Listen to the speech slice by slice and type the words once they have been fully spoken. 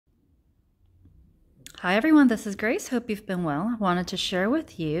Hi everyone, this is Grace. Hope you've been well. I wanted to share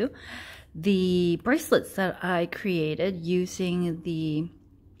with you the bracelets that I created using the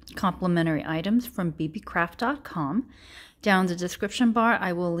complimentary items from bbcraft.com. Down in the description bar,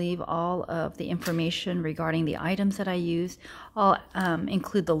 I will leave all of the information regarding the items that I used. I'll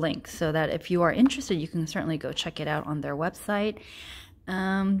include the link so that if you are interested, you can certainly go check it out on their website.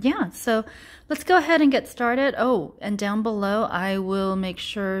 So let's go ahead and get started. Oh, and down below, I will make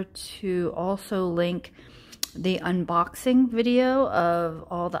sure to also link the unboxing video of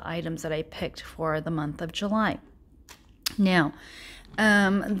all the items that I picked for the month of July. Now,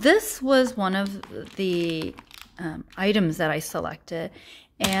 this was one of the items that I selected,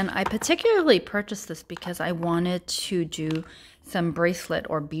 and I particularly purchased this because I wanted to do some bracelet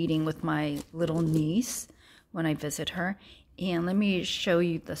or beading with my little niece when I visit her. And let me show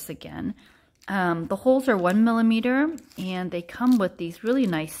you this again. The holes are 1 millimeter, and they come with these really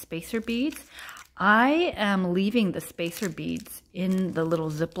nice spacer beads. I am leaving the spacer beads in the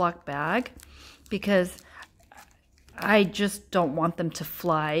little Ziploc bag because I just don't want them to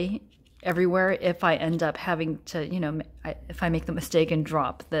fly everywhere if I end up having to, if I make the mistake and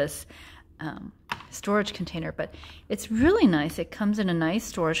drop this storage container. But it's really nice. It comes in a nice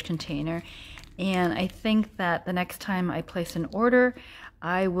storage container. And I think that the next time I place an order,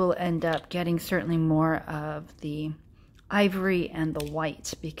 I will end up getting certainly more of the ivory and the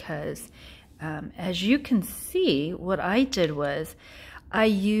white because as you can see, what I did was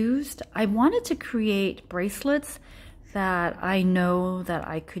I wanted to create bracelets that I know that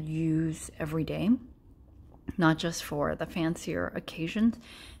I could use every day, not just for the fancier occasions.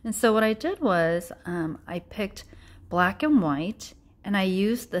 And so what I did was I picked black and white, and I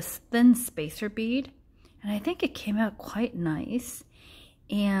used this thin spacer bead, and I think it came out quite nice.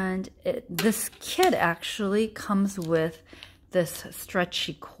 And this kit actually comes with this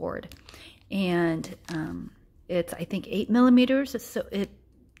stretchy cord, and it's, I think, 8 millimeters, so it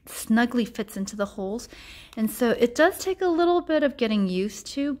snugly fits into the holes. And so it does take a little bit of getting used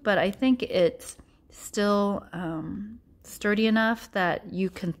to, but I think it's still sturdy enough that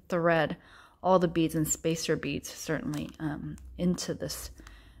you can thread all the beads and spacer beads certainly into this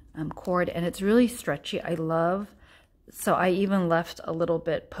cord, and it's really stretchy. So I even left a little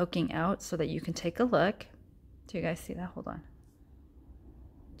bit poking out so that you can take a look. Do you guys see that? Hold on.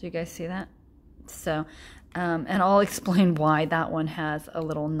 Do you guys see that? So, and I'll explain why that one has a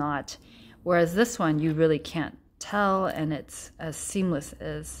little knot, whereas this one you really can't tell, and it's as seamless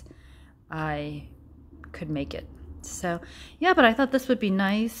as I could make it. So yeah, but I thought this would be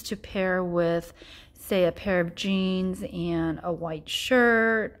nice to pair with, say, a pair of jeans and a white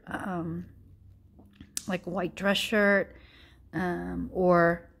shirt, like a white dress shirt,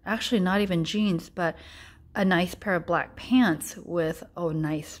 or actually not even jeans, but a nice pair of black pants with a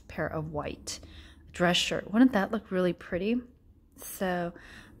nice pair of white dress shirt. Wouldn't that look really pretty? So,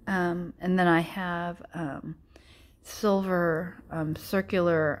 and then I have silver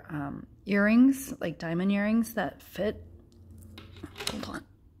circular earrings, like diamond earrings that fit. Hold on.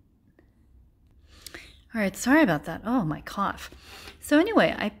 All right, sorry about that. Oh, my cough. So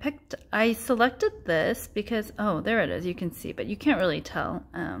anyway, I selected this because, oh, there it is. You can see, but you can't really tell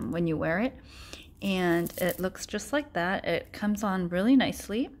when you wear it. And it looks just like that. It comes on really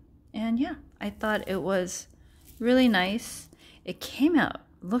nicely. And yeah, I thought it was really nice. It came out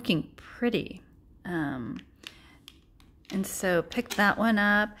looking pretty. And so picked that one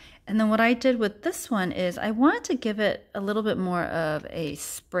up. And then what I did with this one is I wanted to give it a little bit more of a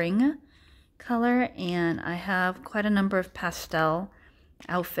spring color, and I have quite a number of pastel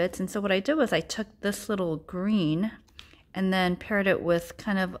outfits. And so what I did was I took this little green and then paired it with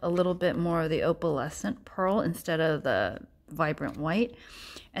kind of a little bit more of the opalescent pearl instead of the vibrant white.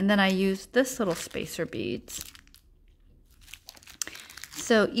 And then I used this little spacer beads.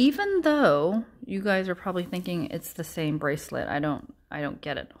 So even though you guys are probably thinking it's the same bracelet, I don't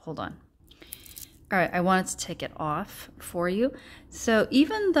get it. Hold on. All right, I wanted to take it off for you. So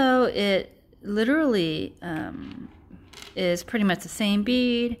even though it literally is pretty much the same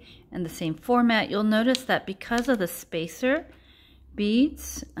bead and the same format, you'll notice that because of the spacer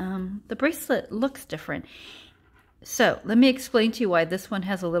beads, the bracelet looks different. So let me explain to you why this one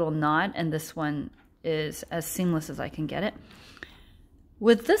has a little knot and this one is as seamless as I can get it.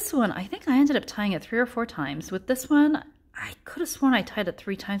 With this one, I think I ended up tying it 3 or 4 times. With this one, I could have sworn I tied it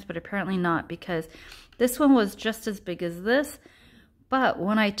 3 times, but apparently not, because this one was just as big as this. But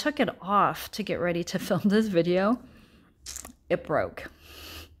when I took it off to get ready to film this video, it broke.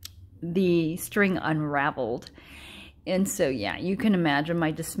 The string unraveled. And so, yeah, you can imagine my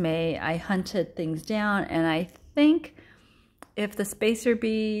dismay. I hunted things down, and I think if the spacer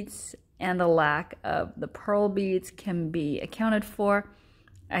beads and the lack of the pearl beads can be accounted for.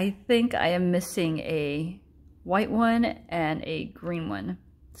 I think I am missing a white one and a green one.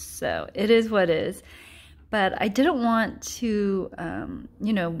 So it is what it is. But I didn't want to,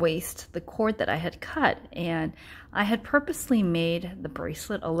 you know, waste the cord that I had cut. And I had purposely made the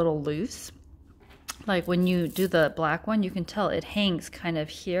bracelet a little loose. Like when you do the black one, you can tell it hangs kind of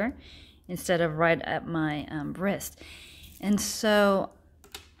here instead of right at my wrist. And so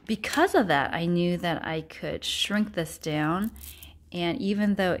because of that, I knew that I could shrink this down. And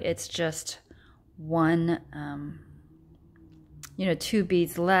even though it's just one, you know, 2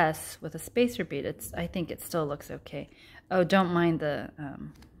 beads less with a spacer bead, I think it still looks okay. Oh, don't mind the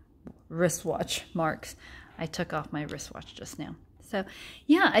wristwatch marks. I took off my wristwatch just now. So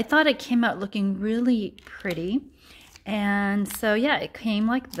yeah, I thought it came out looking really pretty. And so yeah, it came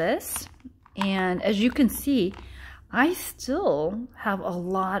like this. And as you can see, I still have a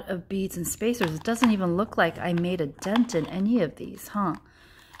lot of beads and spacers. It doesn't even look like I made a dent in any of these, huh?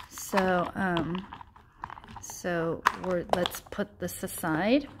 So, let's put this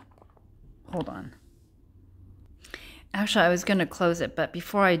aside. Hold on. Actually, I was going to close it, but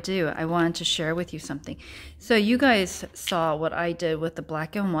before I do, I wanted to share with you something. So you guys saw what I did with the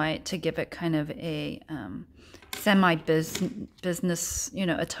black and white to give it kind of a semi-business, you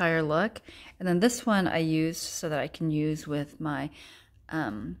know, attire look. And then this one I used so that I can use with my,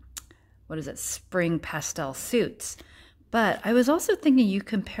 what is it, spring pastel suits. But I was also thinking you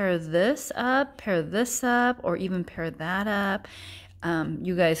can pair this up, or even pair that up.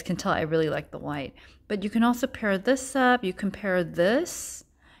 You guys can tell I really like the white. But you can also pair this up. You can pair this.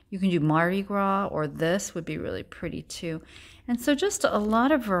 You can do Mardi Gras, or this would be really pretty too. And so just a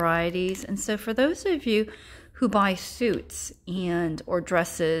lot of varieties. And so for those of you who buy suits or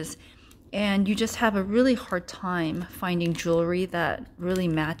dresses, and you just have a really hard time finding jewelry that really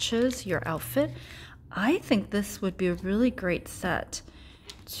matches your outfit, I think this would be a really great set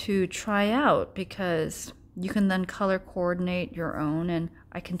to try out, because you can then color coordinate your own. And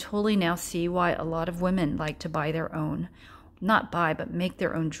I can totally now see why a lot of women like to buy their own, not buy, but make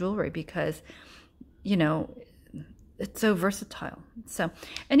their own jewelry, because, you know, it's so versatile. So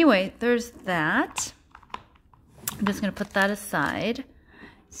anyway, there's that. I'm just going to put that aside,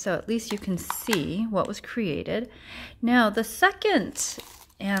 so at least you can see what was created. Now, the second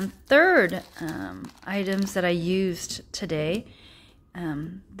and third items that I used today,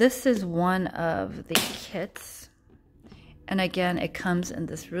 this is one of the kits. And again, it comes in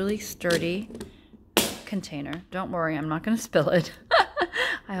this really sturdy container. Don't worry, I'm not going to spill it.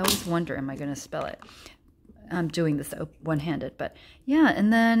 I always wonder, am I going to spill it? I'm doing this one-handed, but yeah.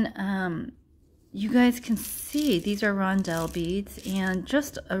 And then you guys can see these are rondelle beads, and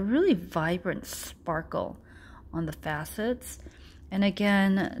just a really vibrant sparkle on the facets. And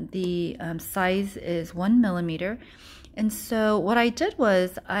again, the size is 1 millimeter. And so what I did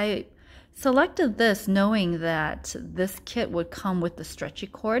was I selected this knowing that this kit would come with the stretchy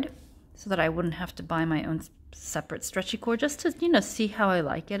cord, so that I wouldn't have to buy my own separate stretchy cord, just to, you know, see how I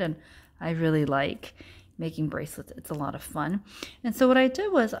like it. And I really like making bracelets. It's a lot of fun. And so what I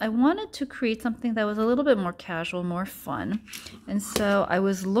did was I wanted to create something that was a little bit more casual, more fun. And so I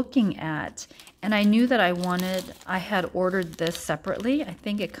was looking at, and I knew that I had ordered this separately. I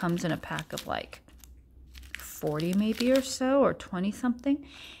think it comes in a pack of like 40 maybe or so, or 20 something.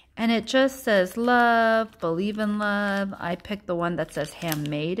 And it just says love, believe in love. I picked the one that says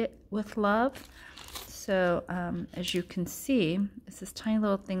handmade with love. So as you can see, it's this tiny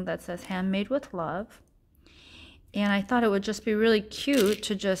little thing that says handmade with love. And I thought it would just be really cute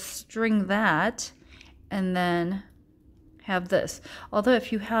to just string that and then have this. Although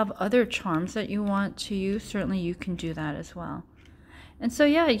if you have other charms that you want to use, certainly you can do that as well. And so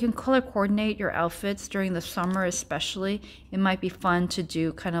yeah, you can color coordinate your outfits during the summer especially. It might be fun to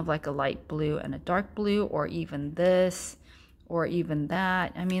do kind of like a light blue and a dark blue, or even this, or even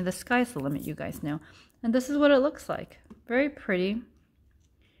that. I mean, the sky's the limit, you guys know. And this is what it looks like. Very pretty,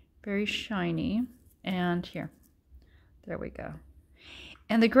 very shiny. And here, there we go.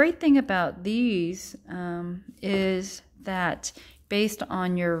 And the great thing about these is that based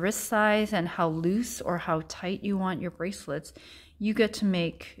on your wrist size and how loose or how tight you want your bracelets, you get to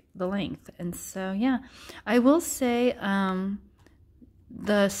make the length. And so yeah, I will say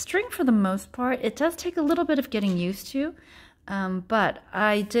the string, for the most part, it does take a little bit of getting used to, but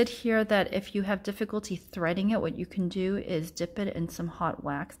I did hear that if you have difficulty threading it, what you can do is dip it in some hot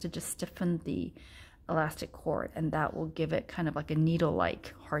wax to just stiffen the elastic cord, and that will give it kind of like a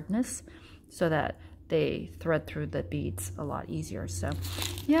needle-like hardness, so that they thread through the beads a lot easier. So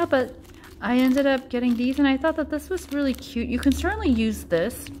yeah, but I ended up getting these, and I thought that this was really cute. You can certainly use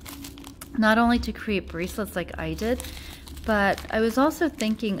this not only to create bracelets like I did, but I was also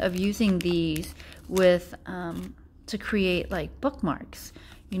thinking of using these with to create like bookmarks.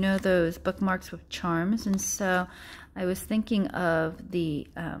 You know, those bookmarks with charms. And so I was thinking of the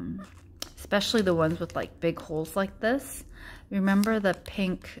especially the ones with like big holes like this. Remember the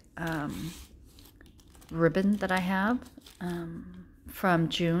pink ribbon that I have from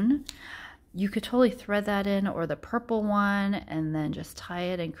June? You could totally thread that in, or the purple one, and then just tie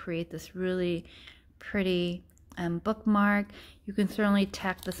it and create this really pretty bookmark. You can certainly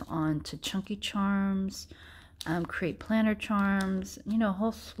tack this on to chunky charms, create planner charms, you know, a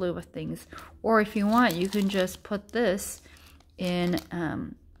whole slew of things. Or if you want, you can just put this in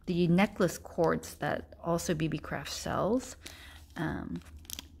the necklace cords that also BB Craft sells.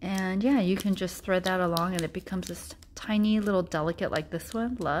 And yeah, you can just thread that along and it becomes this tiny little delicate, like this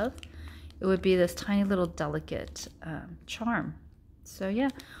one, love. It would be this tiny little delicate charm. So yeah,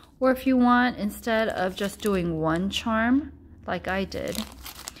 or if you want, instead of just doing one charm like I did,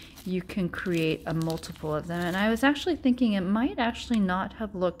 you can create a multiple of them. And I was actually thinking it might actually not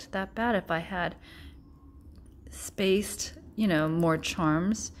have looked that bad if I had spaced, you know, more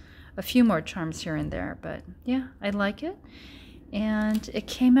charms, a few more charms here and there. But yeah, I like it. And it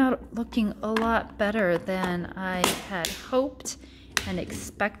came out looking a lot better than I had hoped and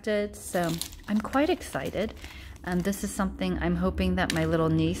expected, so I'm quite excited. This is something I'm hoping that my little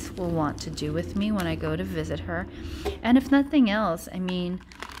niece will want to do with me when I go to visit her. And if nothing else, I mean,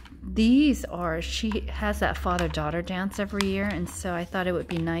 she has that father-daughter dance every year, and so I thought it would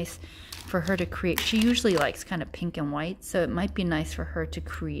be nice for her to create. She usually likes kind of pink and white, so it might be nice for her to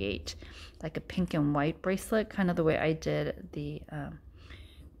create like a pink and white bracelet, kind of the way I did the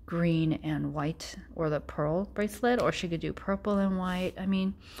green and white, or the pearl bracelet, or she could do purple and white. I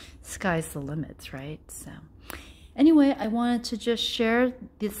mean, sky's the limits, right? So anyway, I wanted to just share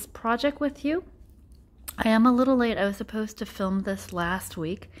this project with you. I am a little late. I was supposed to film this last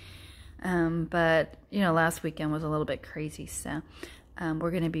week, but you know, last weekend was a little bit crazy, so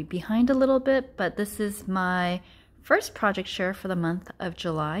we're going to be behind a little bit. But this is my first project share for the month of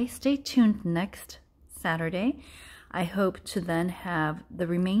July. Stay tuned next Saturday. I hope to then have the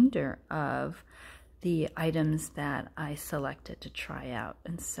remainder of the items that I selected to try out,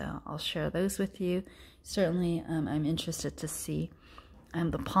 and so I'll share those with you. Certainly I'm interested to see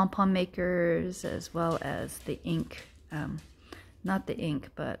the pom-pom makers, as well as the ink, not the ink,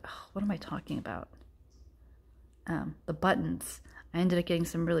 but what am I talking about? The buttons. I ended up getting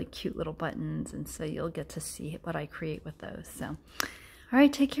some really cute little buttons, and so you'll get to see what I create with those. So all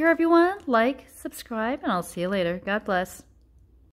right, take care, everyone. Like, subscribe, and I'll see you later. God bless.